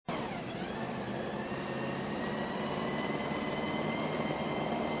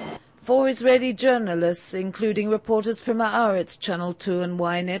4 Israeli journalists, including reporters from Haaretz Channel 2 and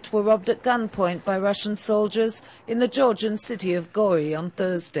Ynet, were robbed at gunpoint by Russian soldiers in the Georgian city of Gori on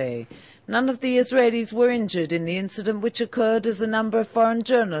Thursday. None of the Israelis were injured in the incident, which occurred as a number of foreign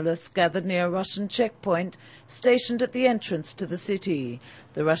journalists gathered near a Russian checkpoint stationed at the entrance to the city.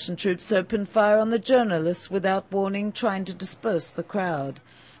 The Russian troops opened fire on the journalists without warning, trying to disperse the crowd.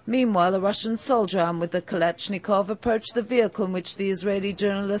 Meanwhile, a Russian soldier armed with a Kalashnikov approached the vehicle in which the Israeli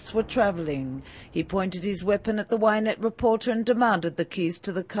journalists were travelling. He pointed his weapon at the Ynet reporter and demanded the keys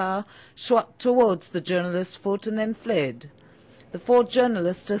to the car, shot towards the journalist's foot and then fled. The 4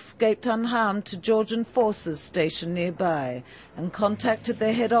 journalists escaped unharmed to Georgian forces stationed nearby and contacted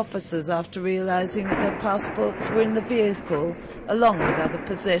their head officers after realizing that their passports were in the vehicle along with other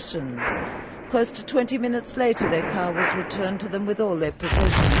possessions. Close to 20 minutes later, their car was returned to them with all their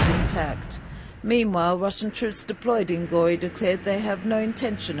possessions intact. Meanwhile, Russian troops deployed in Gori declared they have no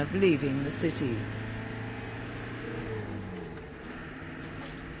intention of leaving the city.